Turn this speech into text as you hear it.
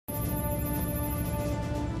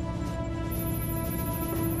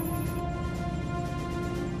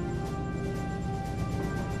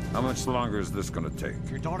How much longer is this gonna take?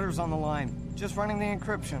 Your daughter's on the line. Just running the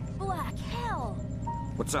encryption. Black hell!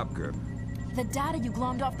 What's up, Gerb? The data you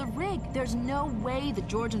glommed off the rig. There's no way the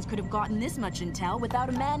Georgians could have gotten this much intel without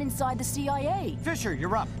a man inside the CIA. Fisher,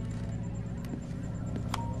 you're up.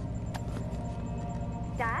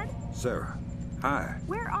 Dad? Sarah. Hi.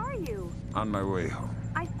 Where are you? On my way home.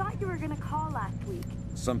 I thought you were gonna call last week.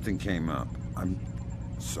 Something came up. I'm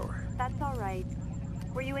sorry. That's all right.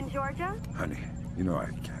 Were you in Georgia? Honey, you know I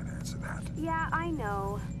can't answer that. Yeah, I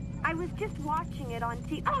know. I was just watching it on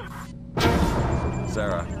TV. Ah!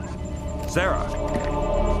 Sarah. Sarah!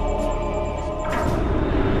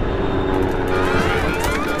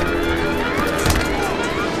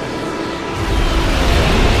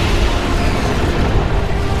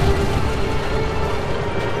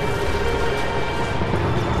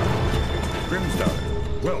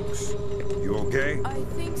 Grimsdale, Wilkes, you okay? I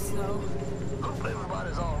think so. Hope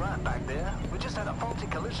everybody's all right back there. We just had a faulty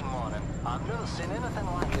collision warning. I've never seen anything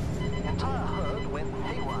like it. The entire herd went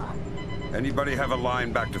haywire. Anybody have a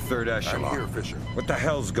line back to third echelon? I'm here, Fisher. What the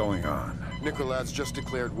hell's going on? Nicolad's just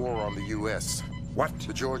declared war on the U.S. What?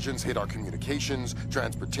 The Georgians hit our communications,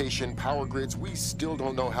 transportation, power grids. We still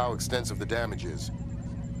don't know how extensive the damage is.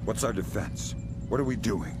 What's our defense? What are we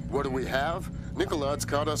doing? What do we have? Nicolad's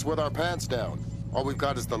caught us with our pants down. All we've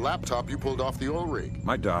got is the laptop you pulled off the oil rig.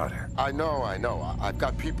 My daughter. I know. I've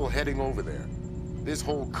got people heading over there. This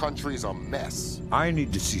whole country's a mess. I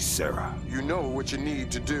need to see Sarah. You know what you need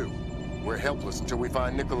to do. We're helpless until we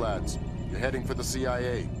find Nicolad's. You're heading for the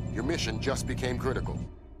CIA. Your mission just became critical.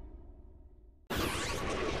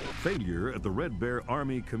 Failure at the Red Bear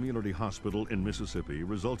Army Community Hospital in Mississippi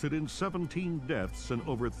resulted in 17 deaths and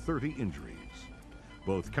over 30 injuries.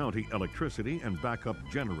 Both county electricity and backup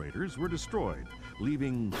generators were destroyed,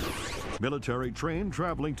 leaving military train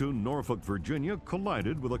traveling to Norfolk, Virginia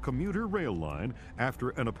collided with a commuter rail line after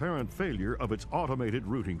an apparent failure of its automated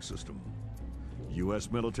routing system.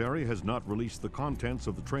 U.S. military has not released the contents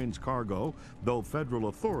of the train's cargo, though federal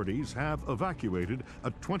authorities have evacuated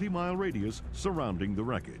a 20-mile radius surrounding the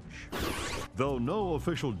wreckage. Though no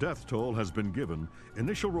official death toll has been given,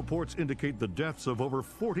 initial reports indicate the deaths of over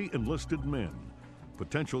 40 enlisted men.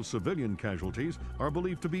 Potential civilian casualties are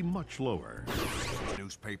believed to be much lower.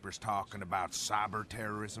 Newspapers talking about cyber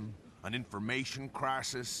terrorism, an information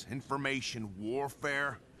crisis, information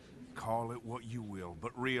warfare. Call it what you will,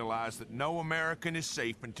 but realize that no American is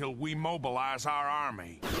safe until we mobilize our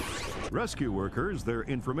army. Rescue workers, their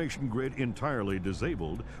information grid entirely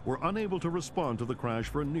disabled, were unable to respond to the crash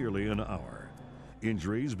for nearly an hour.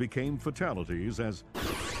 Injuries became fatalities as,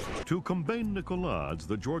 to combat Nicolad's,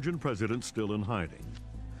 the Georgian president still in hiding.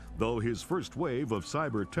 Though his first wave of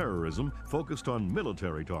cyber terrorism focused on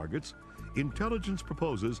military targets, intelligence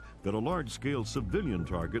proposes that a large-scale civilian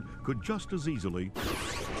target could just as easily...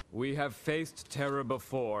 We have faced terror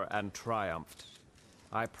before and triumphed.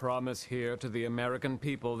 I promise here to the American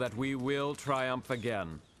people that we will triumph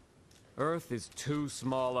again. Earth is too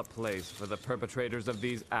small a place for the perpetrators of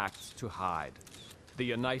these acts to hide. The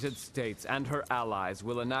United States and her allies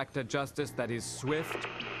will enact a justice that is swift,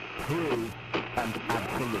 true, and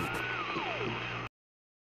absolute.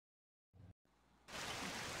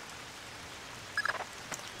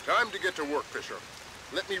 Time to get to work, Fisher.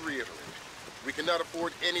 Let me reiterate. We cannot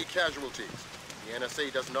afford any casualties. The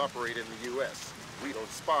NSA doesn't operate in the U.S. We don't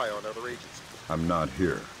spy on other agencies. I'm not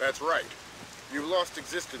here. That's right. You've lost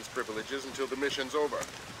existence privileges until the mission's over.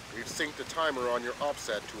 We've synced a timer on your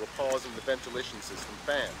OPSAT to a pause in the ventilation system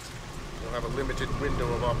fans. You'll have a limited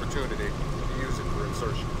window of opportunity to use it for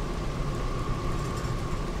insertion.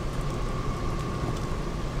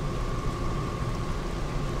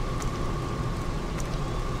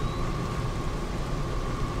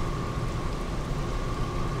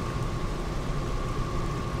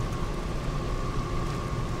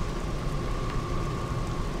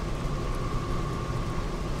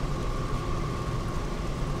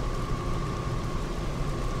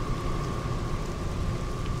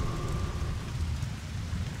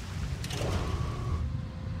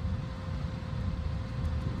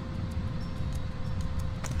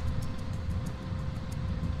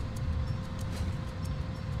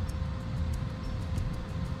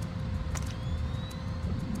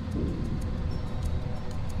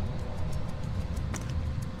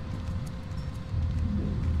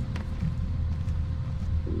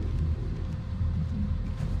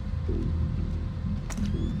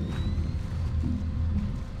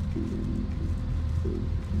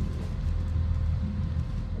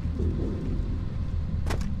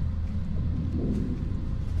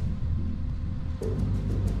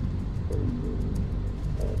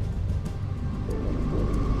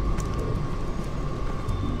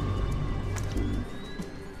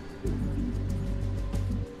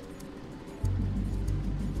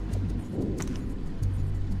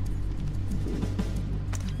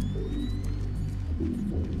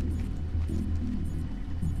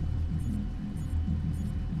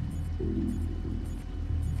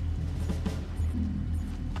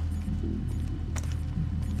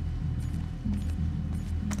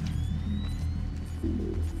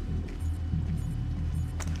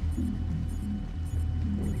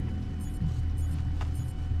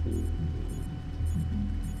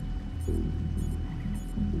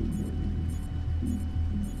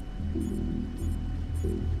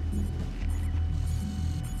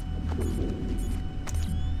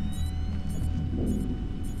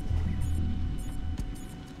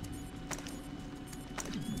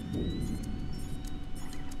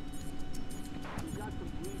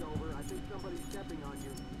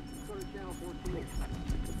 Channel 14.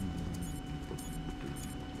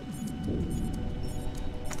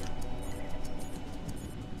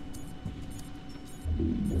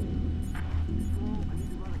 I need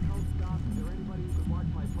to run a code stop. Is there anybody who can watch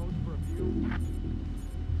my post for a few?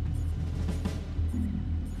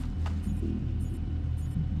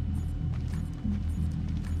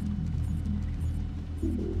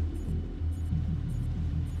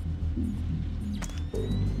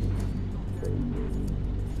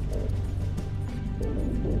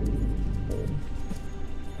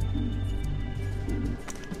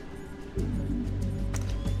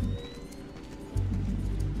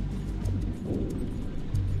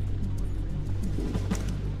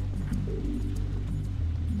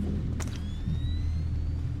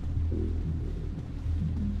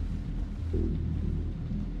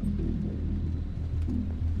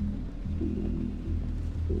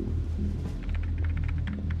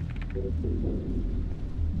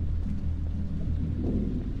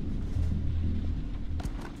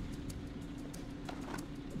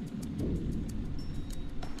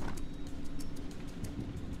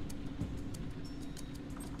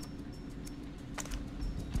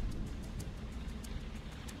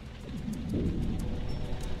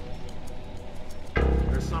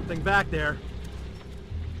 Something back there.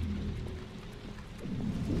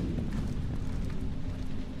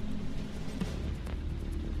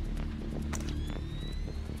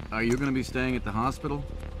 Are you gonna be staying at the hospital?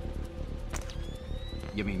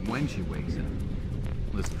 You mean when she wakes up?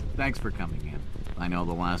 Listen, thanks for coming in. I know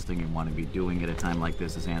the last thing you want to be doing at a time like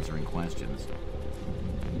this is answering questions.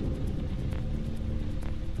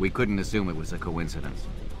 We couldn't assume it was a coincidence.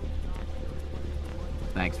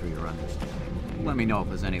 Thanks for your understanding. Let me know if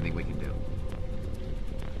there's anything we can do.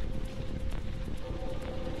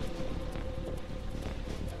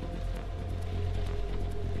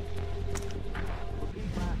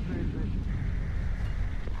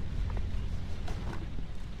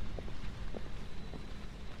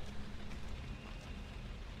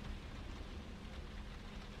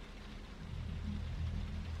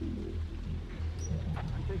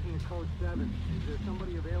 I'm taking a code 7. Is there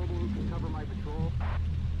somebody available who can cover my patrol?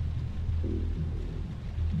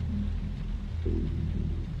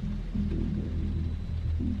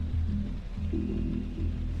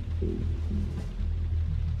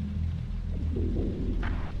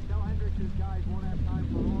 Tell Hendricks his guys won't have time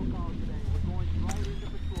for roll calls today. We're going right into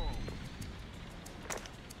patrol.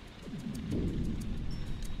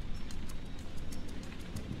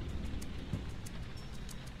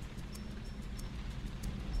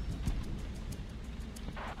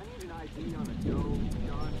 I need an ID on a Joe,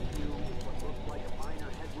 John, Q, what looks like a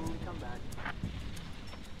minor head wound. Come back.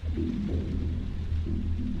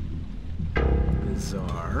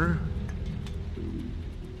 Bizarre.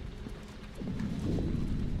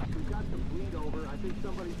 We've got some bleed over. I think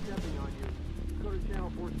somebody's stepping on you. Go to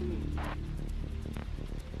Channel 14.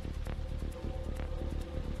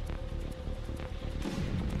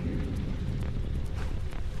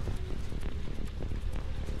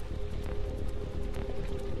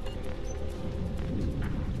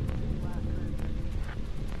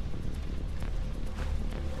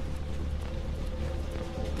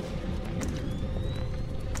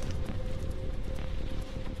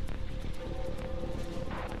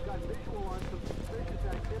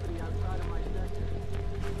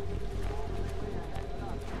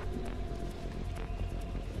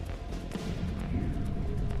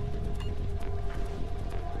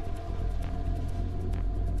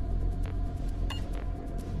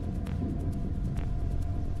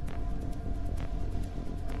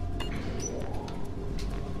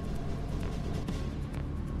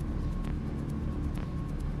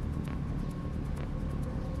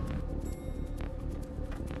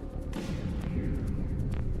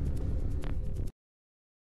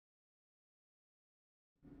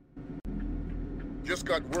 Just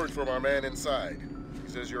got word from our man inside. He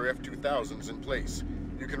says your F-2000's in place.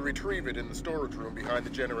 You can retrieve it in the storage room behind the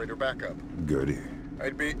generator backup. Goody.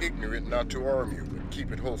 I'd be ignorant not to arm you, but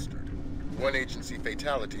keep it holstered. One agency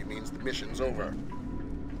fatality means the mission's over.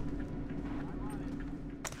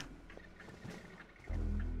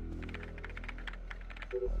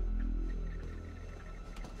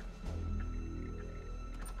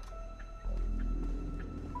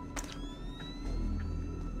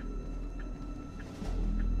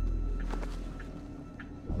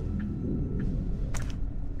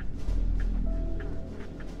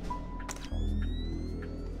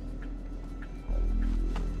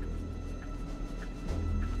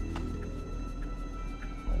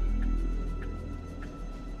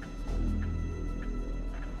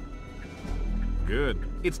 Good.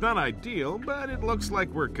 It's not ideal, but it looks like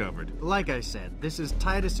we're covered. Like I said, this is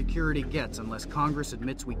tight as security gets unless Congress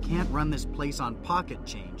admits we can't run this place on pocket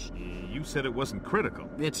change. You said it wasn't critical.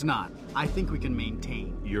 It's not. I think we can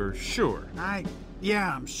maintain. You're sure?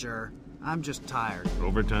 Yeah, I'm sure. I'm just tired.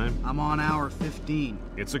 Overtime? I'm on hour 15.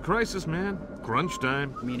 It's a crisis, man. Crunch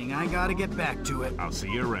time. Meaning I gotta get back to it. I'll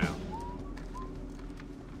see you around.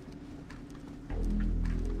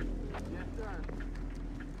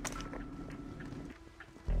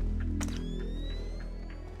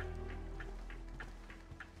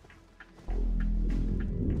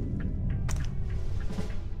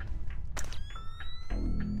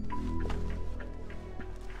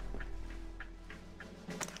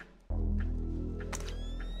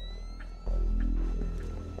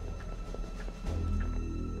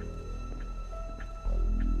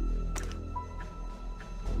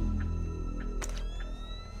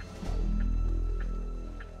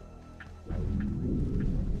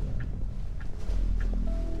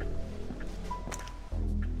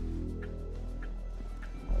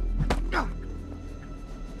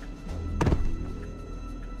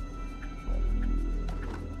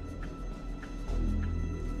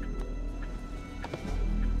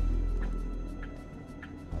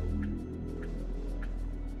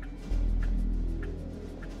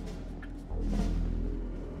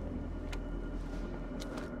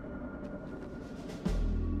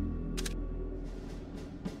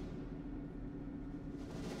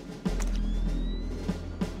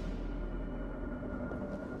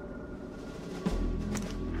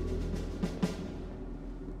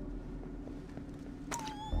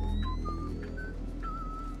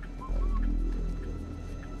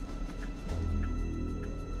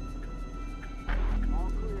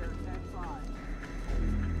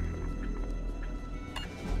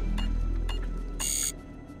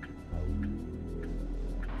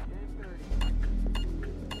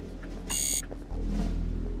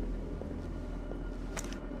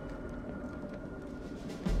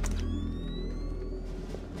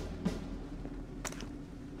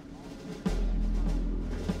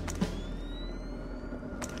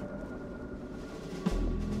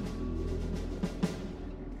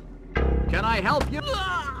 Can I help you?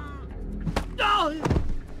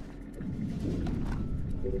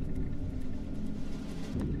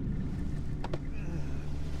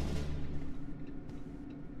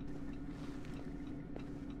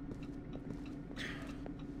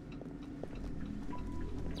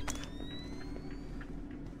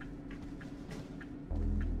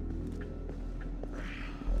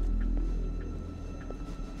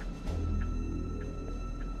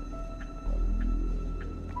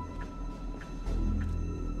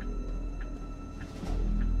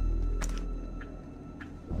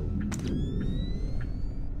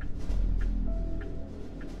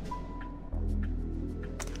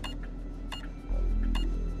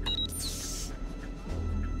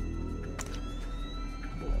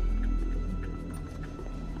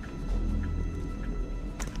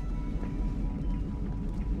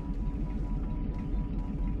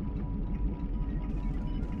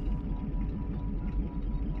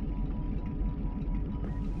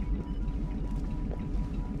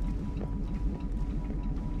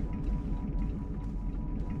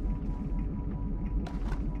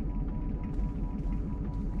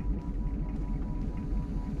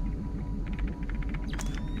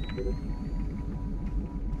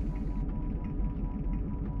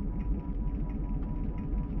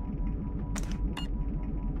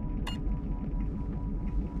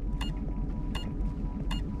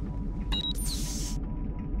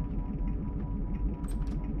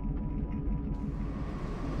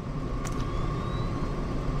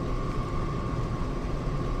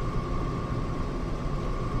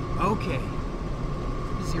 Okay.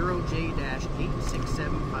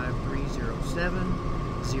 0J-8675307,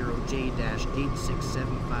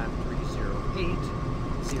 0J-8675308,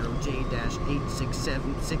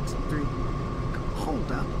 0J-86763...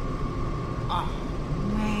 Hold up. Oh,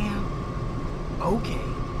 man. Okay.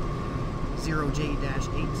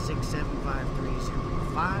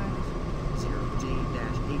 0J-8675305,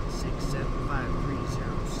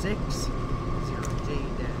 0J-8675306,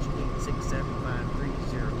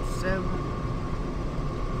 0J-8675307.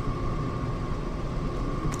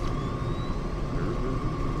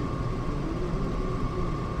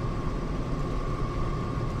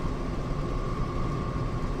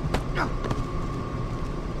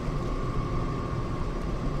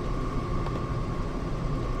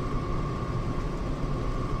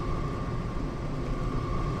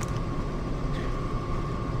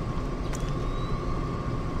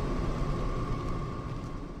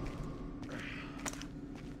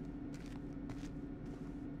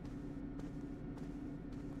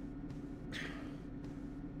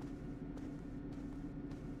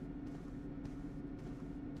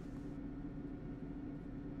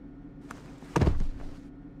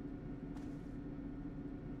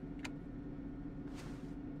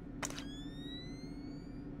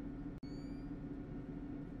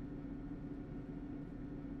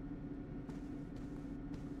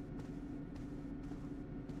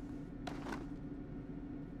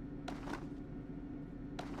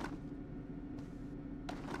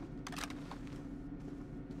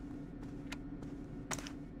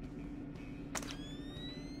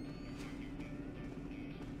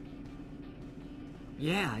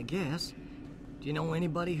 Yeah, I guess. Do you know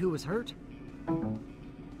anybody who was hurt?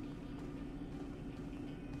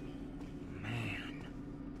 Man.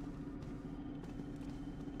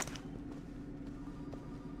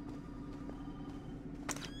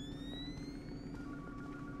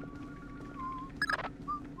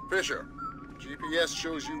 Fisher, GPS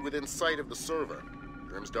shows you within sight of the server.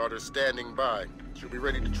 Grim's daughter's standing by. She'll be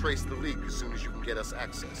ready to trace the leak as soon as you can get us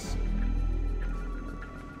access.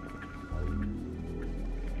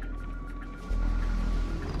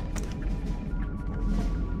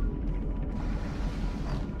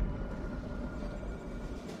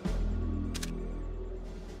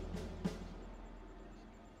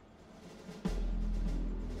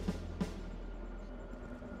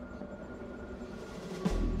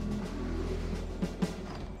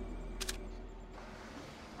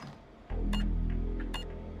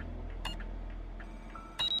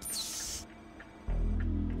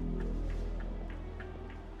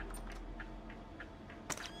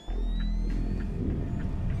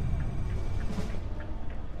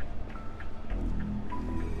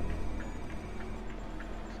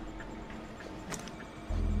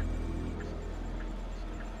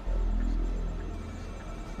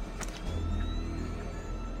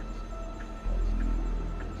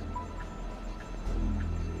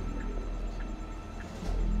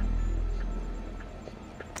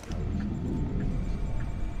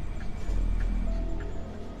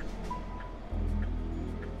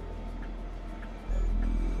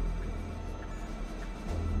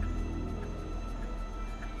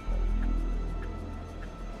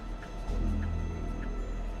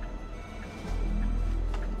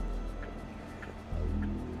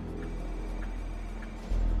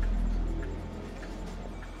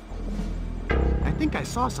 I think I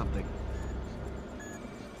saw something.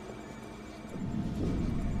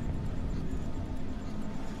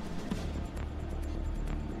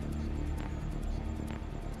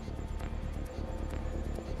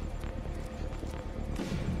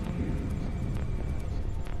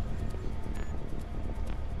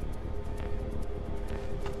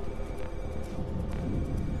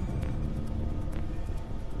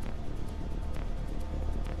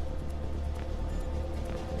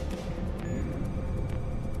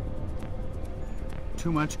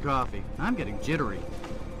 Too much coffee. I'm getting jittery.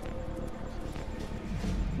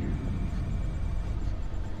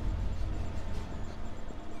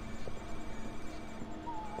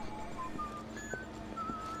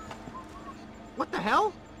 What the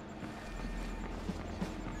hell?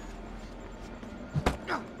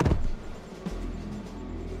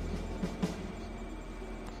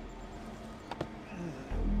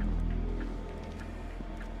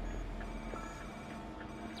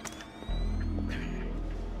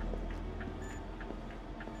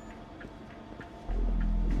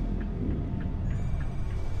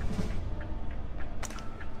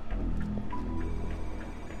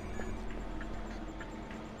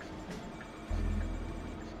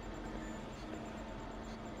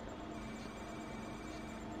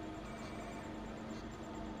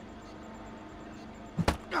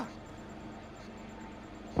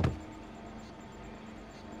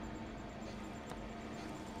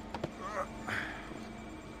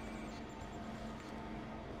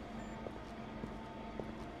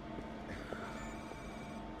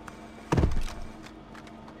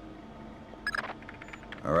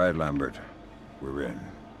 All right, Lambert. We're in.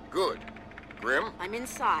 Good. Grim? I'm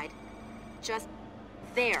inside. Just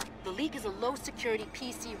there. The leak is a low-security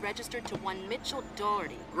PC registered to one Mitchell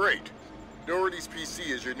Doherty. Great. Doherty's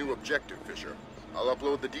PC is your new objective, Fisher. I'll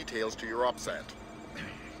upload the details to your OPSAT.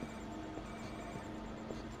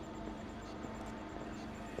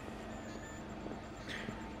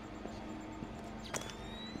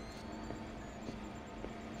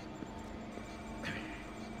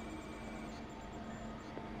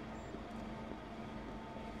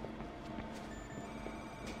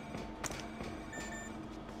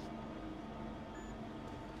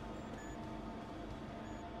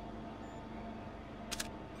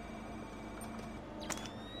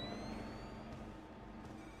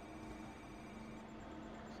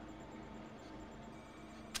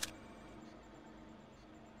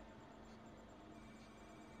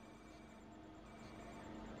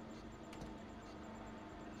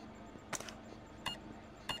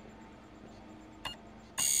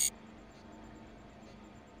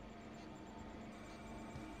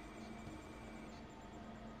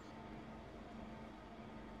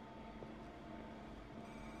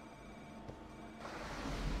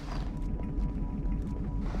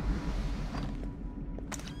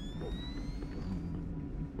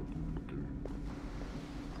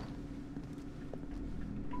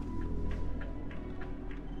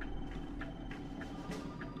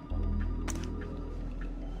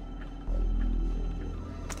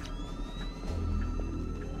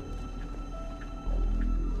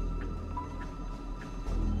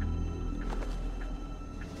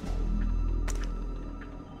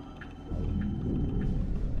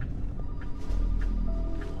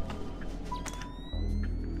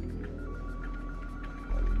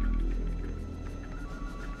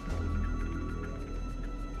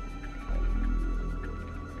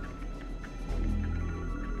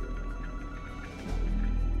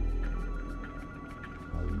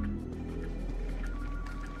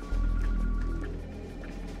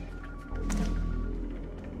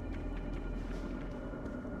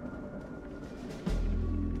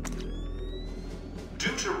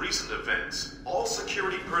 Due to recent events, all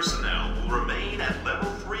security personnel will remain at Level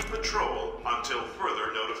 3 patrol until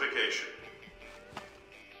further notification.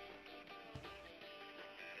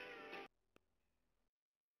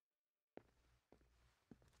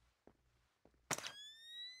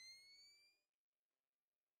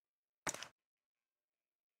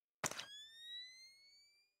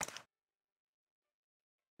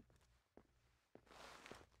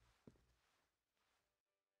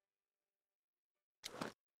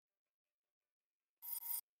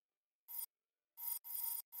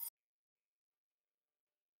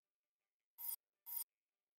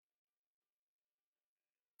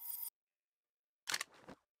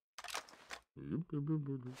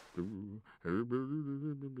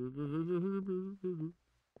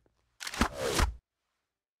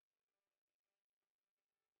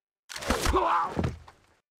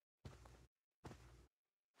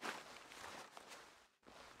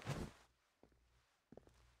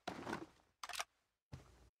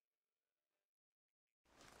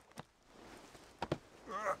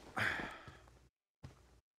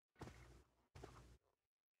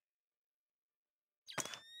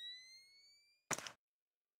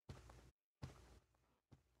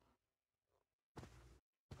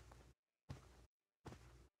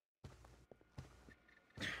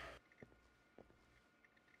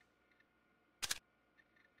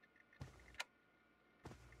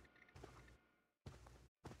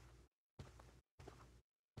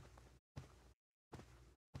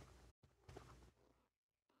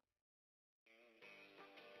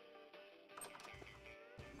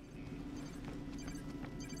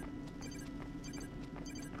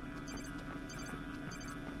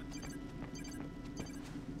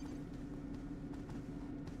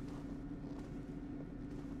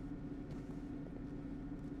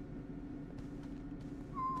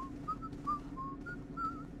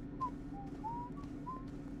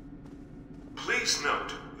 Please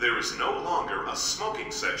note, there is no longer a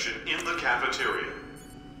smoking section in the cafeteria.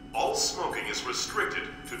 All smoking is restricted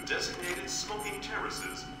to designated smoking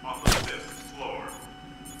terraces on the 5th floor.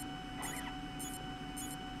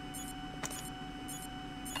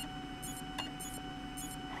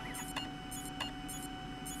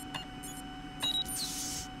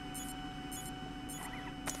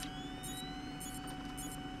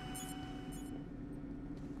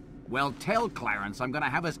 Well, tell Clarence I'm gonna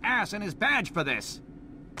have his ass in his badge for this.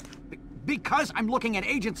 Because I'm looking at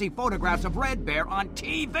agency photographs of Red Bear on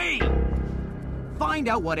TV! Find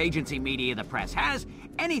out what agency media the press has.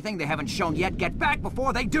 Anything they haven't shown yet, get back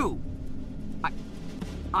before they do.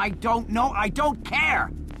 I don't know. I don't care.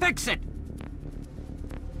 Fix it!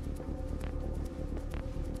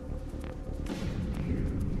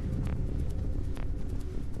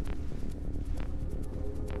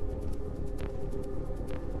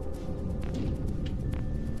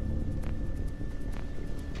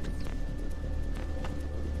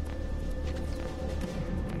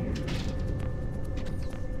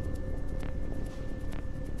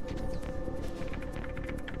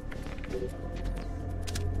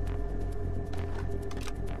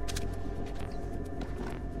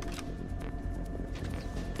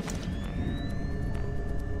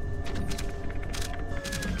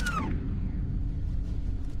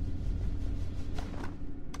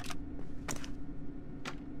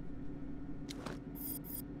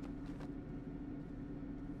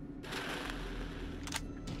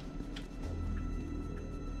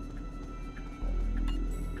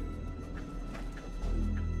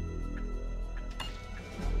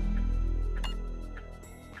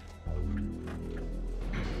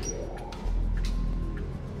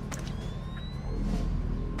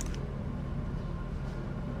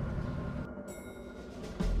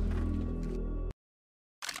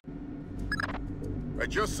 I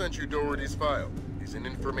just sent you Doherty's file. He's in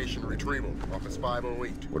information retrieval, Office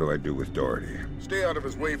 508. What do I do with Doherty? Stay out of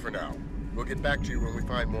his way for now. We'll get back to you when we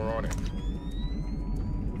find more on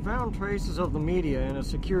him. We found traces of the media in a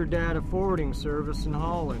secure data forwarding service in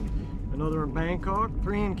Holland. Another in Bangkok,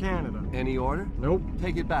 3 in Canada. Any order? Nope.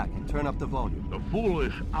 Take it back and turn up the volume. The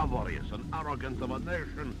foolish avarice and arrogance of a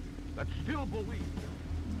nation that still believes.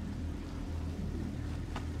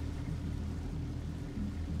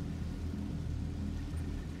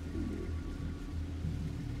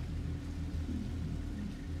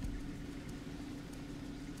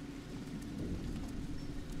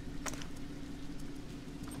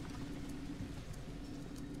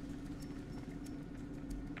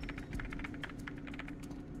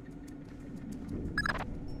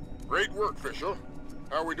 Great work, Fisher.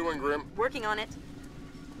 How are we doing, Grim? Working on it.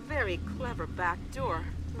 Very clever back door.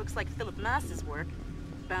 Looks like Philip Mass's work.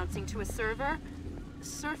 Bouncing to a server.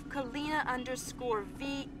 Surf Kalina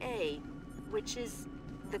 _VA, which is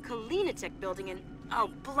the Kalinatek building in... Oh,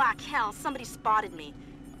 black hell, somebody spotted me.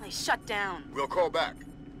 I shut down. We'll call back.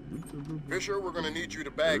 Fisher, we're gonna need you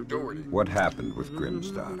to bag Doherty. What happened with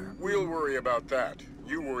Grimm's daughter? We'll worry about that.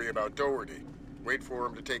 You worry about Doherty. Wait for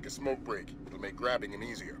him to take a smoke break. It'll make grabbing him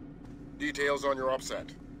easier. Details on your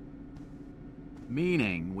offset.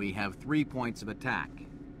 Meaning we have 3 points of attack.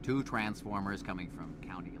 2 transformers coming from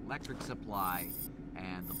County Electric Supply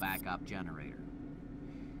and the backup generator.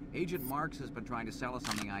 Agent Marks has been trying to sell us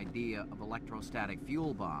on the idea of electrostatic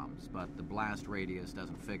fuel bombs, but the blast radius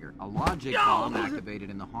doesn't figure. A logic bomb activated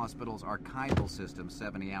in the hospital's archival system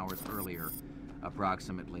 70 hours earlier,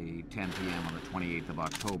 approximately 10 p.m. on the 28th of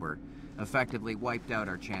October, effectively wiped out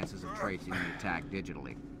our chances of tracing the attack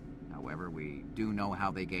digitally. However, we do know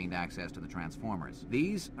how they gained access to the transformers.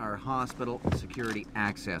 These are hospital security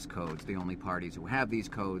access codes. The only parties who have these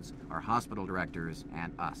codes are hospital directors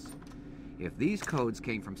and us. If these codes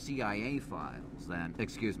came from CIA files, then...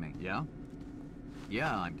 Excuse me, yeah?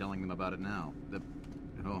 Yeah, I'm telling them about it now.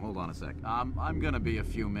 Oh, hold on a sec. I'm gonna be a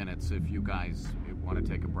few minutes if you guys want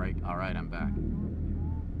to take a break. All right, I'm back.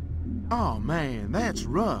 Oh, man, that's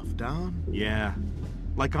rough, Don. Yeah.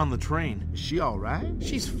 Like on the train. Is she all right?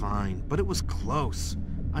 She's fine, but it was close.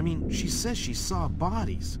 I mean, she says she saw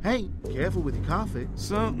bodies. Hey, careful with your coffee.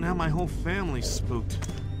 So, now my whole family's spooked.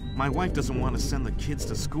 My wife doesn't want to send the kids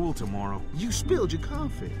to school tomorrow. You spilled your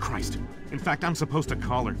coffee. Christ. In fact, I'm supposed to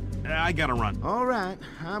call her. I gotta run. All right,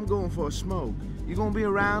 I'm going for a smoke. You gonna be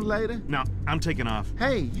around later? No, I'm taking off.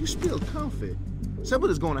 Hey, you spilled coffee.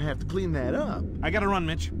 Somebody's gonna have to clean that up. I gotta run,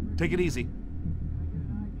 Mitch. Take it easy.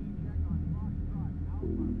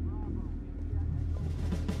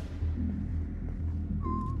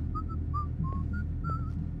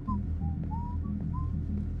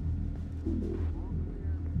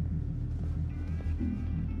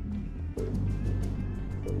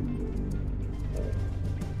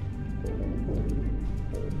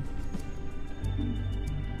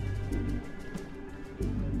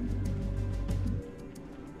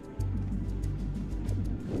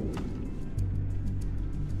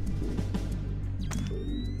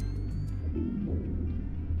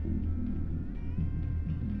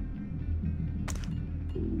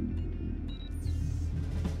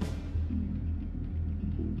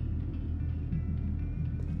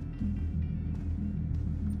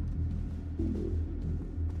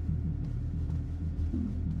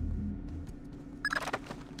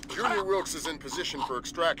 Junior Wilkes is in position for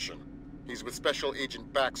extraction. He's with Special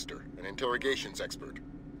Agent Baxter, an interrogations expert.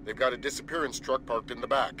 They've got a disappearance truck parked in the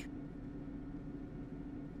back.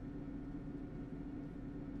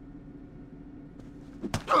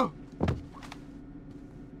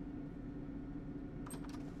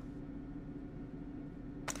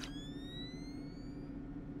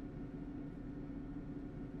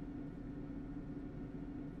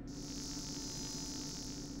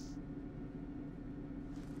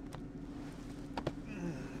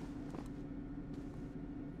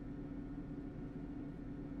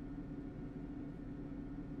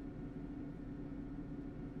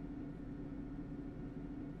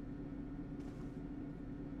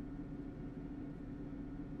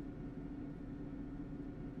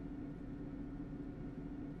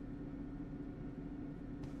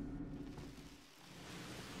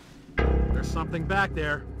 There's something back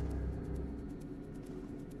there.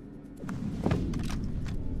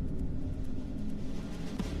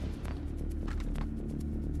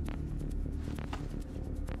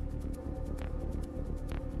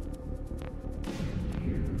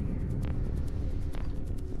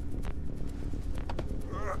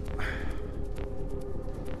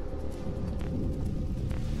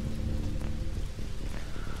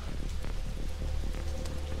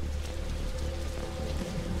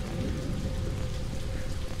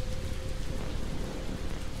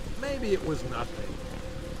 Maybe it was nothing.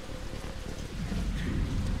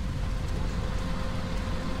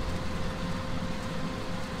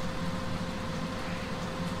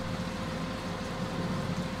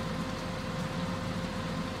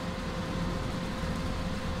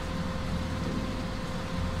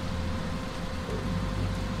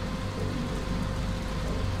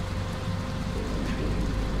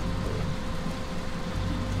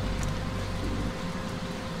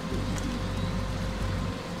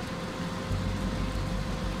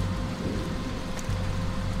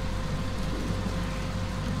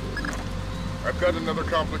 I've got another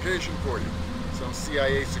complication for you. Some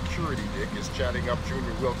CIA security dick is chatting up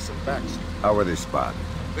Junior Wilkes and Baxter. How were they spotted?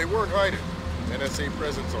 They weren't hiding. NSA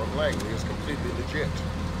presence on Langley is completely legit.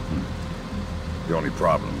 The only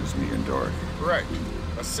problem is me and Doherty. Right.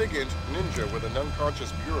 A SIGINT ninja with an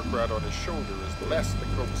unconscious bureaucrat on his shoulder is less than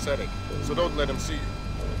copacetic, so don't let him see you.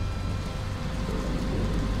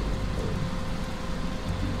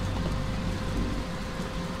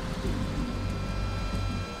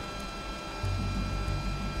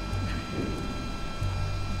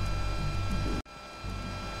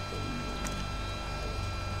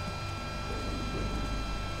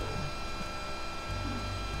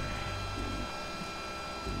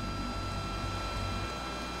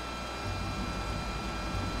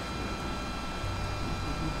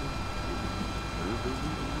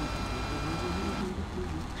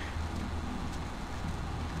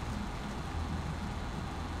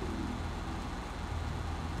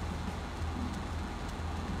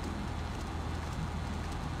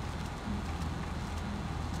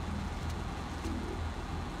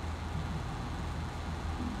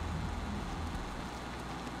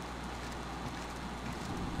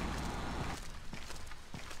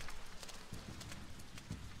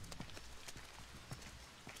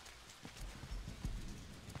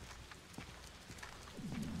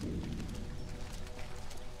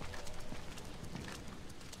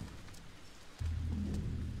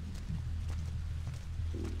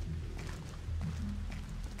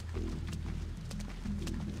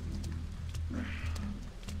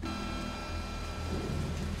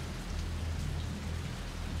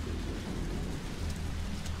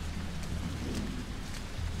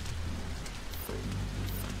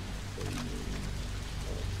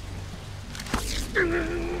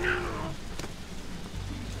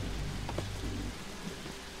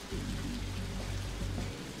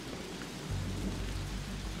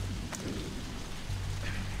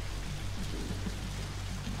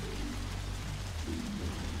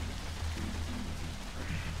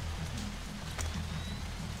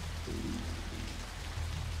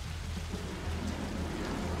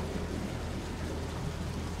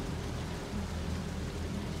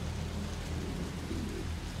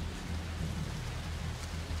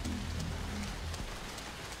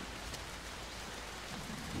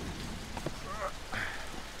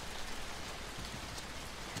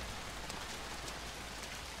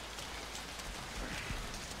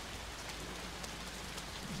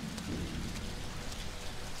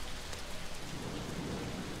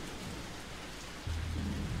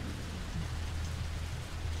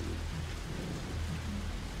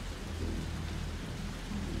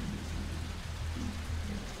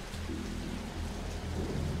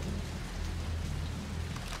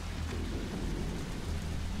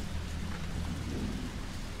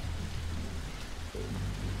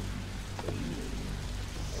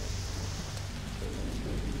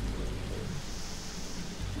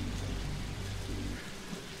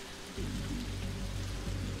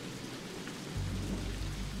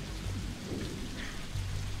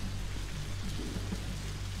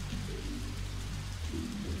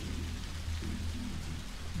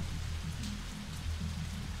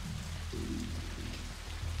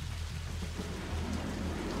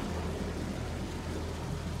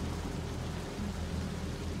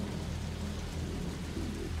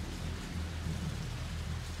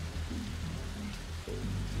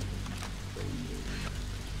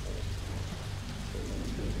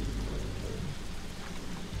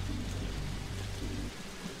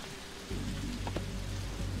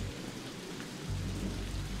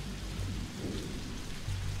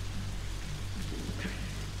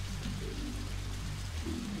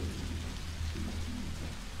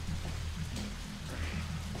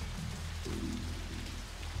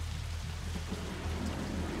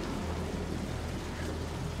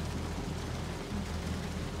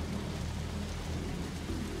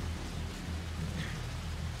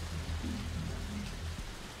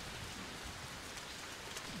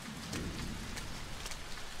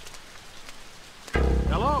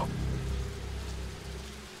 Hello?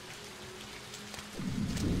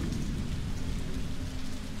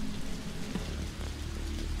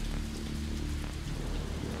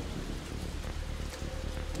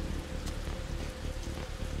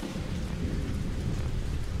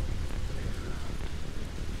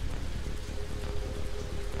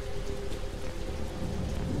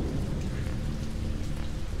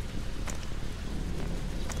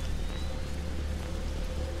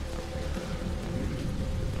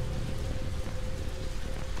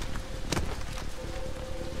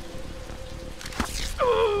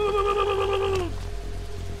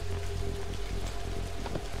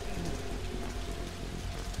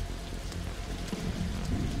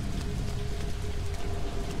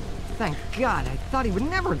 Thank God, I thought he would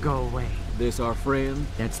never go away. This our friend?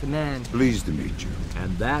 That's the man. Pleased to meet you.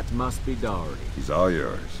 And that must be Doherty. He's all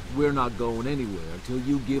yours. We're not going anywhere until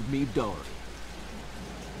you give me Doherty.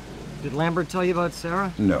 Did Lambert tell you about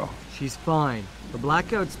Sarah? No. She's fine. The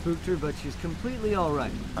blackout spooked her, but she's completely all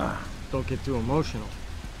right. Ah. Don't get too emotional.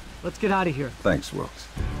 Let's get out of here. Thanks, Wilkes.